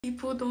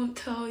People don't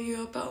tell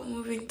you about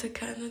moving to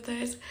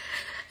Canada.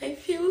 I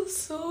feel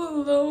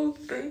so alone.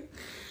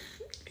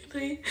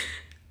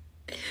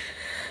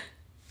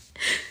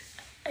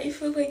 I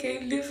feel like I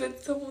live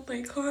with someone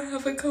I can't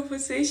have a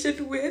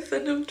conversation with,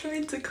 and I'm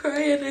trying to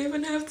cry, and I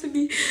even have to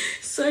be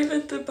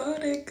silent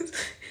about it. 'Cause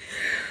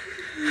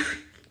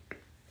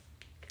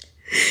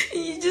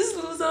you just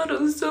lose out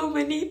on so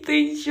many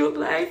things. Your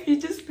life, you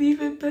just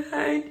leave it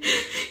behind.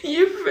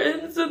 Your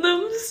friends, and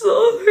I'm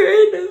so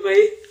hurt, and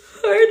my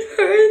heart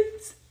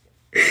hurts.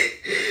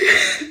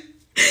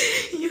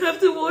 You have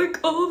to work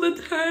all the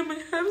time.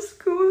 I have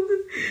school.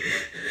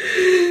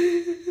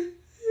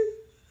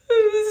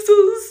 I'm so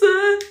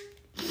sad.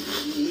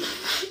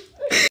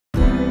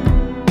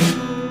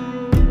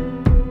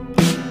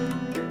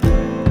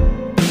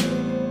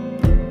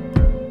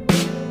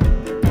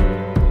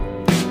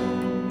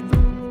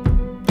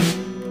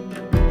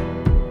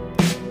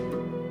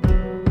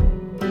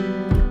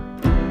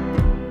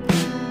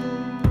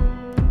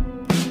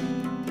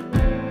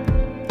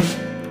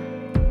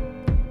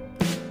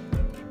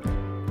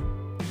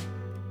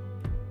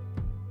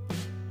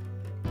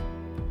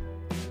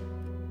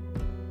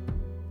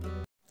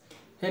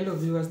 Hello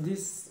viewers,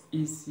 this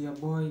is your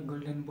boy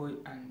Golden Boy,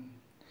 and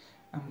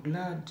I'm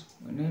glad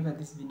whenever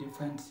this video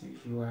finds you,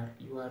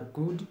 you are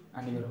good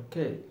and you're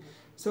okay.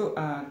 So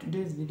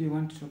today's video I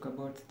want to talk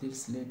about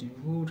this lady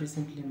who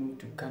recently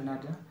moved to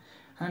Canada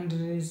and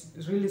is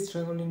really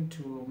struggling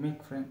to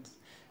make friends.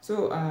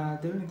 So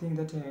the only thing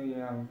that I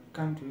have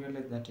come to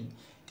realize that it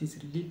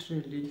is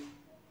literally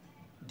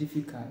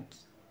difficult.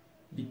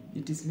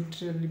 It is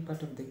literally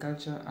part of the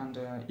culture, and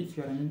if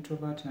you are an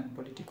introvert and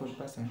political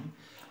person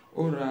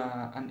or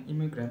an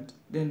immigrant,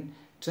 then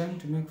trying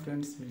to make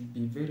friends will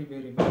be very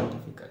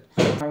difficult.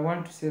 I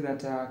want to say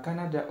that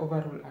Canada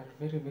overall are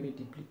very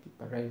deeply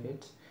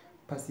private,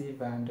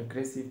 passive and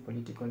aggressive,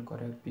 political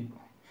correct people.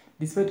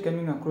 Despite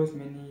coming across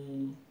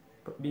many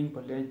being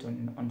polite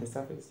on the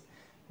surface,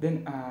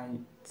 then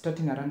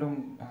starting a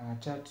random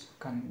chat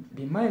can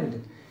be mild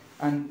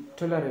and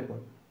tolerable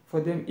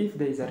for them if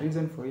there is a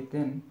reason for it.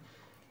 Then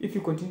if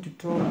you continue to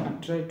talk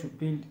and try to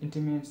build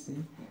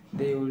intimacy,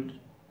 they will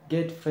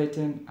get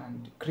frightened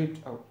and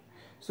creeped out.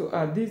 So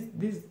this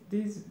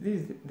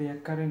is their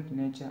current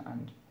nature,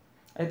 and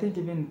I think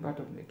even part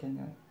of the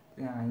Kenya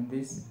in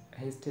this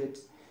estate,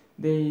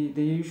 they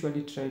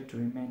usually try to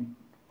remain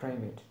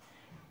private.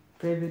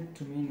 Private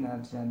to mean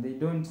that they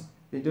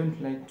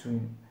don't like to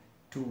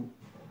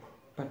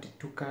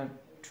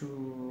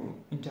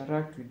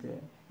interact with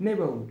the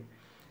neighborhood.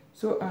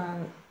 So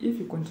if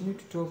you continue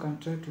to talk and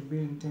try to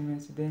build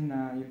intimacy, then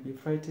you'll be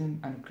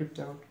frightened and creeped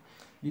out,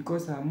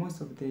 because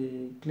most of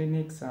the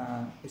clinics,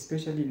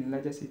 especially in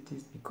larger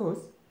cities, because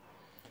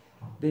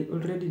they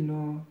already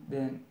know,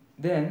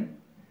 then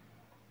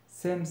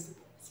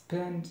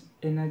spend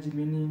energy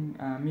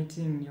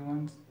meeting new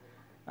ones,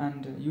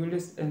 and you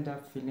always end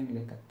up feeling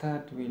like a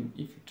third wheel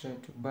if you try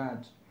to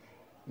budge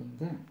in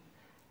them.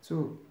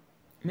 So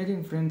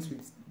making friends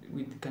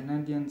with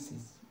Canadians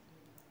is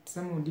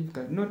somewhat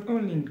difficult, not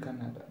only in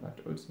Canada but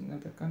also in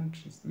other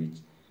countries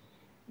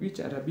which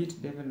are a bit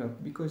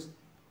developed, because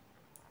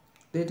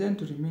they tend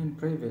to remain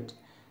private.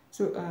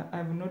 So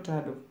I've not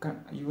heard of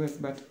US,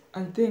 but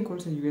I think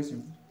also US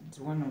is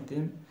one of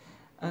them.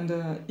 And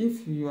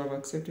if you have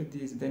accepted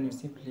this, then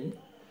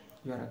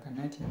you are a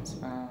Canadian,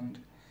 and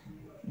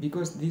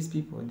because these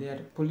people, they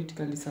are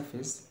politically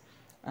surface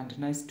and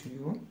nice to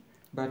you,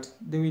 but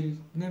they will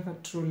never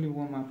truly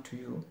warm up to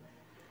you,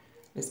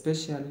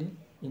 especially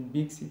in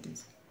big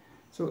cities.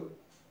 So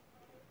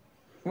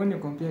when you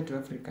compare to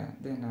Africa,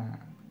 then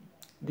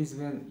this is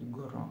where you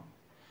go wrong.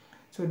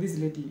 So this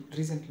lady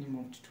recently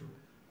moved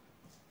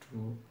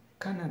to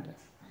Canada,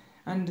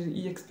 and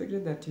he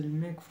expected that he'll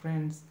make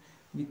friends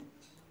with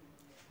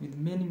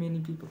many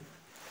people.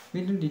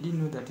 Little did he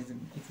know that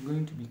it's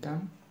going to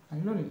become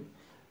lonely.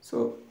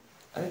 So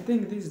I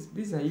think this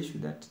is an issue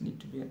that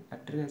need to be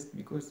addressed,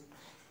 because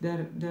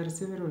there are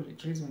several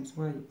reasons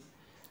why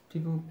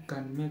people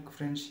can make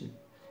friendship.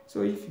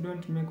 So if you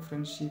don't make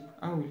friendship,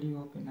 how will you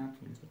open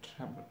up with your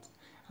troubles?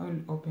 How will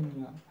you open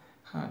your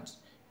heart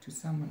to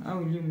someone? How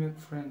will you make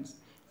friends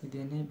with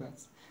your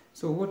neighbors?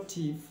 So what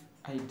if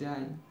I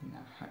die in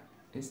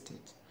a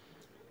estate?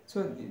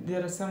 So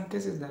there are some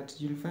cases that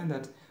you'll find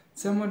that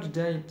someone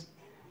died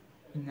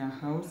in a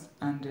house,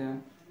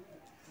 and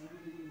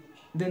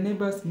the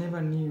neighbors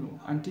never knew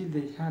until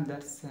they heard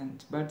that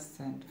bad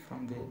scent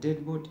from the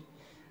dead body.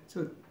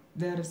 So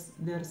there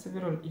are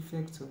several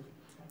effects of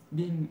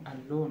being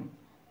alone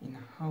in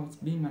a house,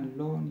 being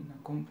alone in a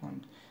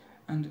compound.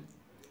 And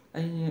I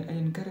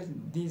encourage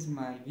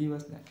my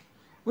viewers that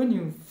when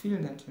you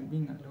feel that you're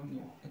being alone,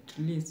 at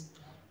least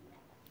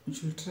you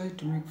should try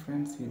to make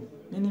friends with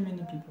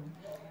many people.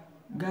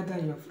 Gather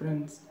your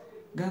friends,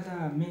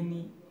 gather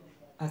many,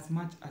 as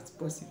much as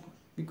possible,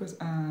 because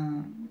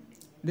the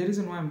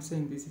reason why I'm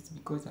saying this is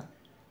because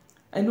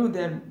I know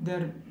there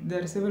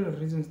are several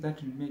reasons that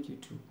will make you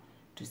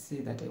to say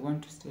that I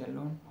want to stay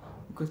alone,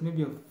 because maybe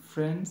your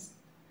friends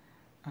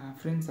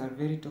are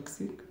very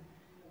toxic,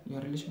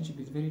 your relationship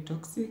is very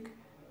toxic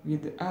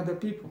with other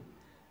people.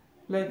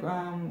 Like,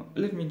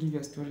 let me give you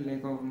a story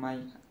like of my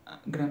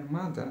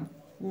grandmother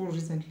who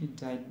recently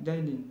died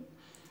in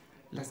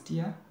last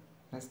year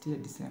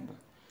December.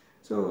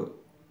 So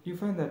you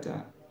find that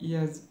he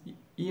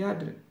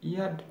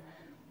had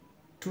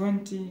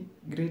 20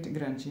 great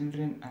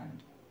grandchildren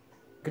and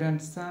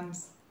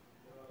grandsons,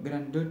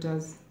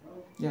 granddaughters.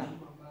 Yeah,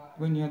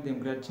 when you had them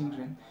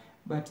grandchildren.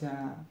 But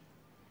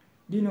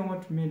do you know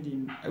what made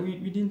him?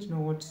 We didn't know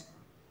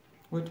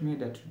what made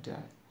her to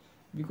die,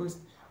 because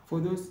for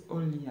those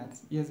all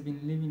years he has been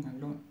living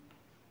alone.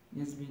 He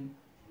has been,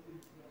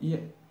 yeah.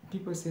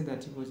 People say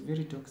that he was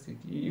very toxic.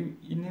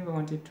 He never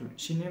wanted to.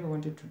 She never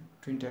wanted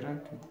to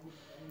interact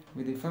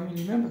with the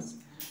family members.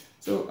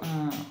 So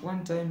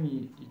one time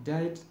he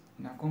died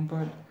in a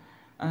compound,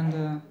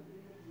 and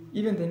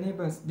even the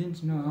neighbors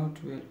didn't know how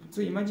to help.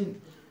 So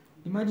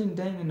imagine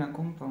dying in a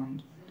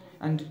compound,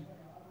 and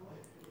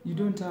you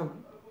don't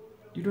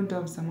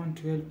have someone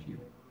to help you.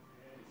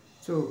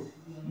 So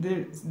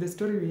the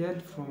story we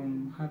heard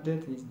from her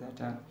death is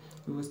that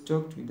he was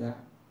choked with a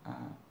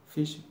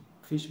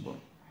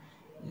fishbone.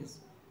 Yes,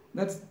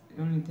 that's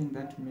the only thing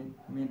that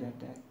made her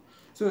die.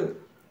 So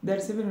there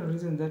are several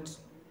reasons that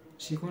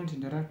she couldn't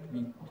interact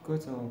with,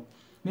 because of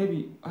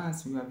maybe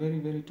us, we were very,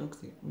 very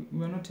toxic. We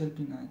were not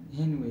helping her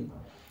in any way.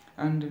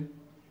 And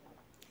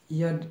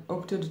he had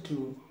opted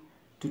to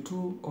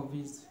two of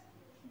his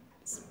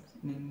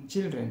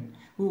children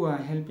who were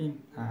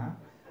helping her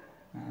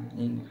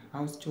in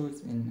house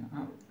chores,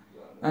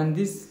 and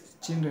these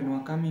children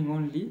were coming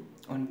only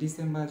on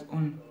December's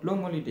on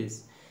long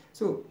holidays.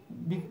 So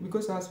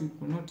because us, we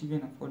could not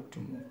even afford to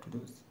move to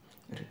those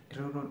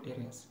rural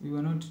areas. We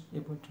were not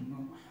able to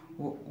know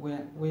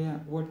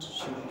what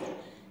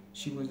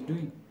she was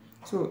doing.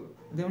 So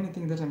the only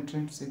thing that I'm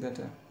trying to say that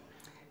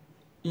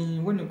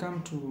when you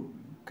come to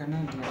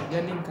Canada,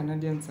 regarding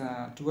Canadians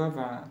to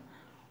have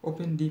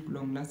open, deep,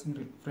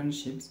 long-lasting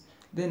friendships,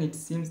 then it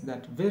seems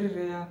that very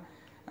rare,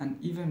 and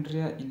even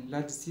rare in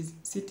large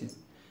cities.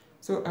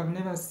 So I've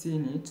never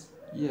seen it,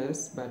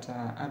 yes, but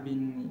I've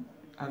been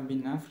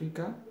in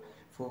Africa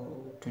for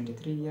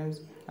 23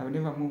 years. I've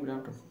never moved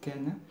out of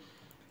Kenya.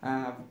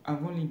 I've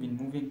only been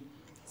moving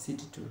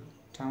city to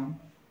town,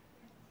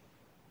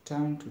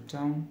 town to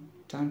town,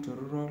 town to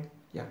rural,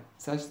 yeah,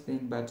 such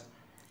thing. But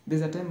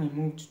there's a time I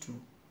moved to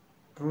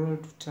rural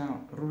to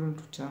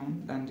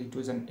town, and it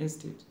was an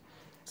estate.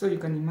 So you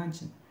can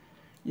imagine,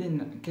 here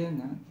in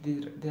Kenya,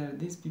 there are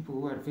these people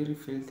who are very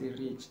filthy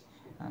rich,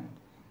 and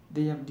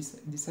they have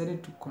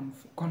decided to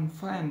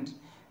confine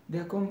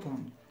their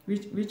compound,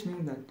 which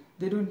means that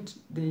they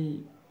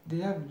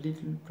have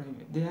little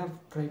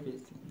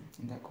privacy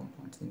in their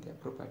compounds, in their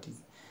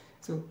properties.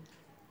 So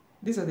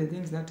these are the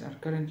things that are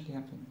currently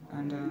happening,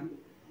 and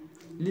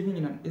living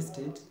in an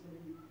estate,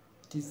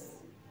 it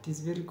is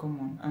very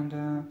common.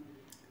 And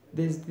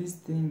there's this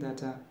thing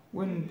that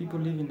when people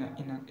live in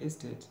an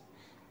estate,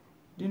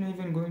 do you know,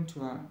 even going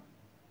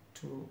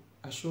to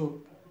a shop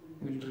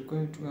will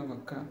require to have a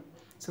car.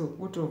 So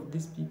what of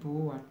these people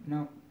who are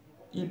now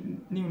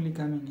newly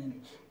coming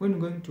in? When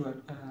going to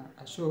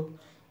a shop,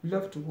 you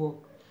have to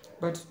walk.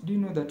 But do you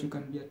know that you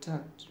can be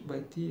attacked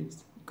by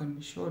thieves? You can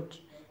be shot,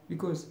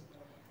 because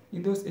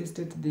in those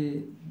estates,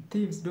 the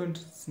thieves don't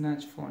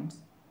snatch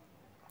phones.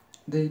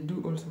 They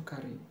do also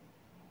carry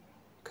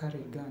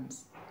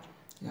guns.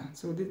 Yeah,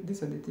 so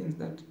these are the things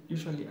that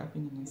usually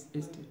happen in this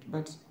estate.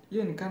 But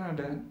here in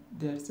Canada,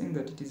 they are saying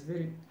that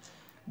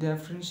their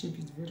friendship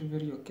is very,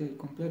 very okay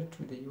compared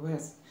to the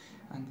US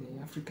and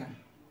the African.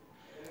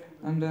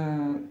 And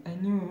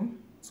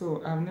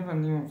I've never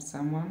knew of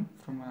someone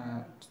from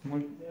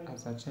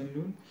as a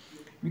childhood,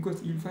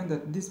 because you'll find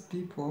that these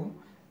people,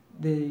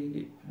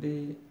 the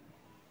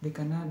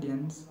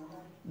Canadians,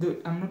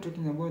 I'm not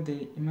talking about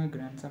the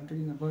immigrants, I'm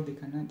talking about the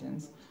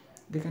Canadians.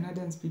 The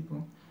Canadians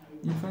people,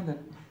 you find that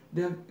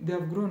they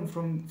have grown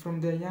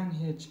from their young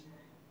age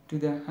to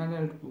their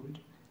adulthood.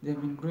 They have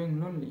been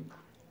growing lonely.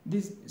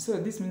 This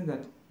means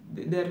that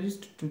they are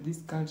used to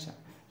this culture.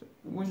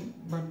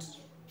 But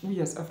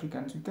we as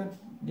Africans, we can't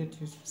get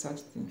used to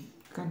such things.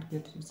 Can't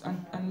get used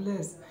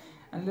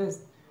unless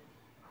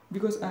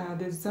because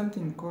there's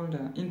something called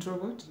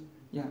introvert.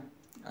 Yeah,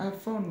 I've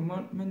found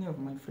many of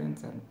my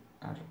friends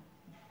are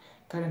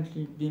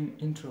currently being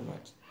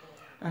introvert,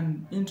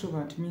 and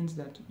introvert means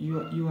that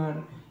you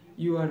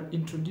are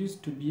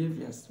introduced to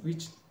behaviors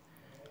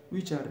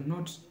which are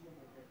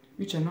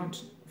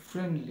not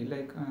friendly.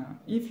 Like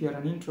if you are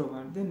an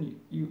introvert, then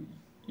you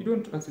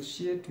don't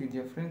associate with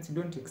your friends, you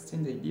don't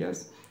exchange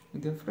ideas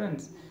with your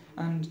friends,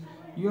 and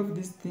you have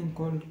this thing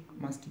called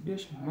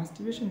masturbation.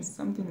 Masturbation is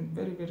something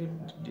very, very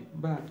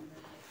bad.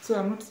 So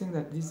I'm not saying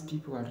that these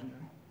people are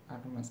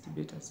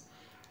masturbators,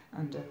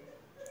 and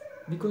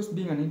because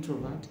being an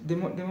introvert, the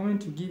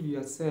moment you give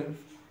yourself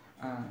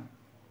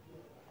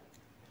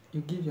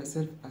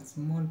a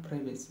small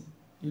privacy,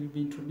 you'll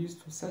be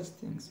introduced to such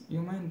things.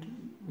 Your mind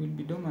will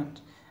be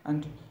dormant,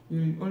 and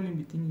you'll only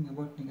be thinking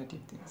about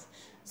negative things.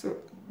 So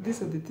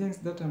these are the things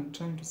that I'm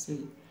trying to say.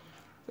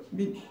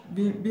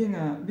 being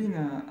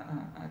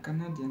a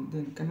Canadian,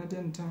 then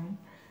Canadian town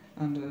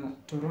and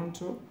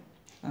Toronto,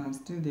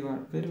 still they were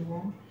very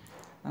warm,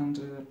 and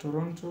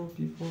Toronto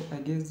people, I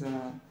guess,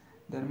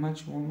 they're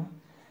much warmer,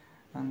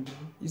 and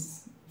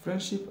his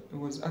friendship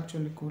was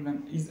actually cool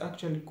and is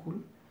actually cool.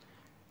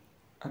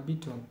 A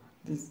bit of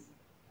this.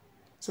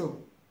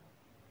 So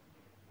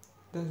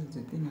that is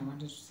the thing I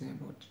wanted to say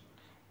about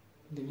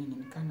living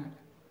in Canada.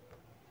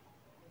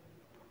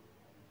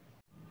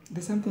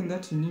 There's something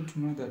that you need to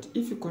know, that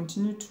if you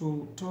continue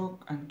to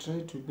talk and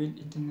try to build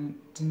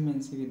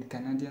intimacy with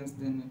Canadians,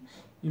 then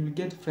you'll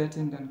get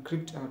frightened and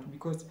creeped out,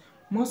 because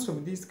most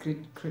of these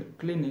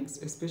clinics,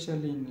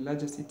 especially in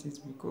larger cities,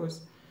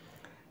 because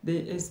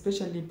they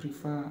especially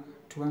prefer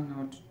to hang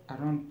out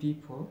around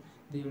people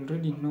they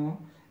already know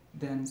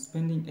than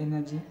spending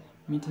energy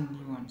meeting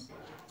new ones.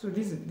 So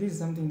this is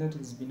something that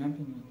has been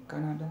happening in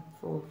Canada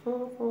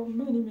for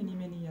many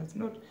years.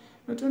 Not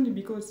only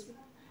because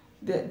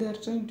they are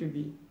trying to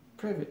be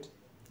private.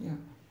 Yeah,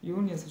 you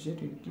only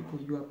associate with people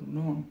you have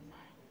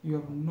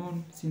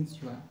known since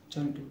your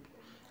childhood.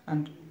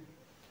 And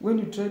when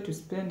you try to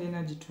spend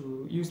energy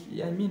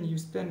you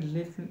spend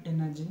little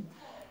energy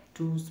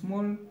to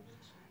small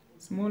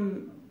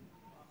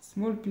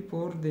people,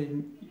 or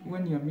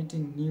when you are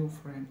meeting new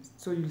friends,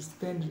 so you'll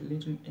spend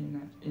little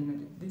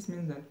energy. This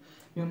means that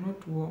you're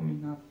not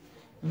warming up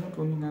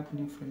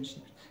new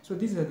friendships. So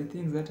these are the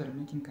things that are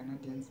making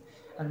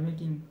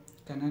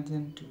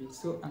Canadian to be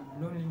so a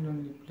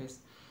lonely place.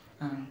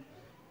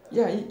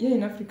 Here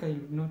in Africa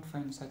you will not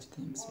find such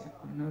things here.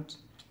 Not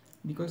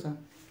because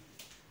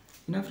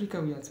in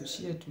Africa we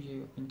associate,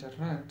 we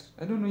interact.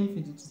 I don't know if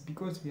it is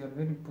because we are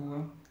very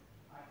poor,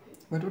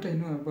 but what I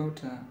know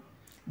about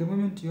the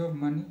moment you have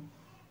money,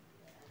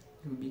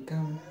 you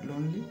become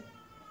lonely.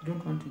 You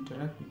don't want to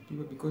interact with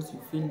people because you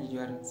feel you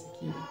are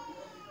insecure.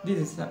 This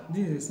is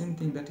the same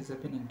thing that is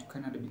happening to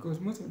Canada, because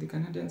most of the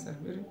Canadians are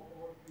very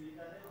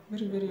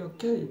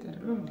okay. They are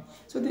lonely.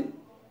 So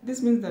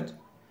this means that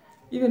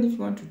even if you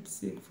want to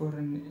seek for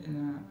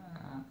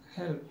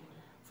help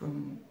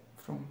from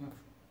your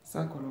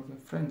circle of your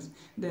friends,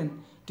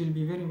 then it will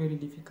be very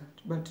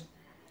difficult. But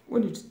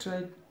when you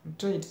try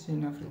it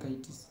in Africa,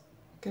 it is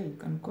okay. You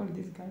can call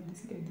this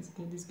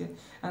guy,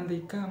 and they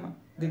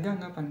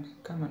gang up and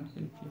come and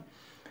help you.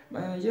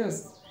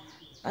 Yes,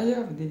 I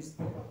have this.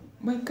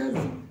 My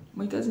cousin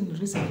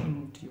recently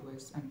moved to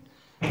US, and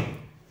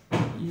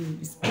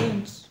he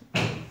spent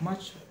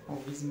much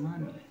of his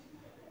money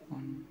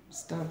on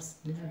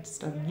different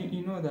stuff.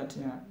 You know that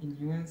in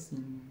US,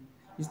 in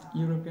East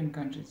European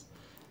countries,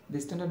 the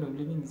standard of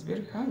living is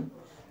very high.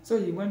 So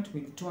he went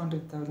with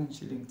 200,000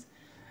 shillings,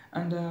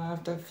 and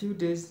after a few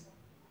days,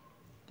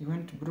 he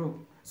went broke.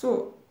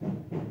 So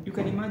you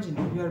can imagine,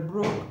 you are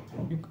broke.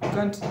 You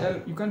can't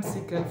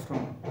seek help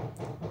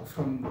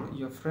from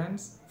your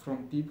friends,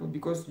 from people,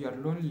 because you are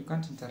lonely. You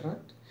can't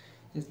interact.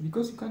 Yes,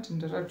 because you can't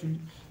interact,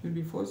 you'll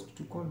be forced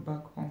to call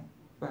back home.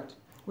 But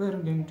where are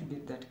you going to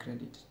get that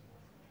credit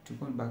to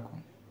call back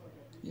home?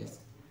 Yes.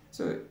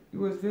 So it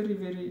was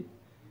very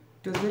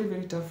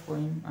tough for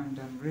him, and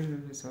I'm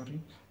really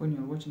sorry. When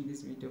you're watching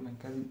this video, my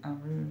cousin,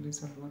 I'm really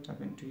sorry what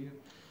happened to you.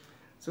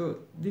 So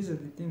these are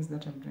the things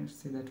that I'm trying to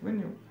say, that when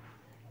you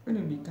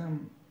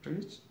become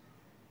rich,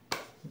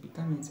 you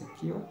become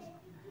insecure.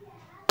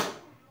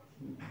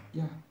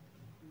 Yeah,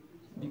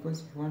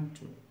 because you want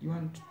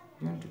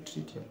to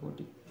treat your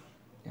body.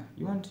 Yeah,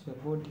 you want your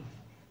body.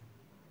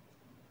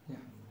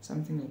 Yeah,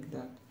 something like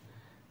that.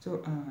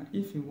 So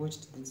if you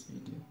watched this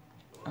video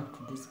up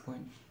to this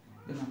point,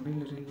 then I'm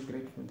really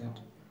grateful that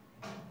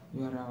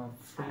you are our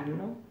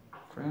fellow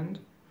friend,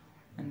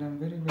 and I'm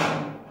very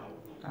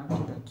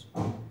happy that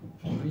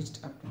you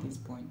reached up to this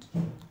point.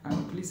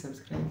 And please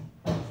subscribe.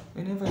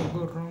 Whenever you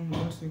go wrong,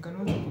 also you can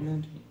also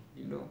comment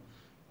below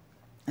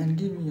and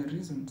give me your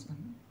reasons,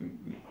 and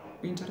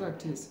we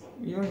interact. Yes,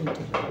 we all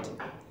interact.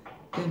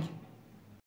 Thank you.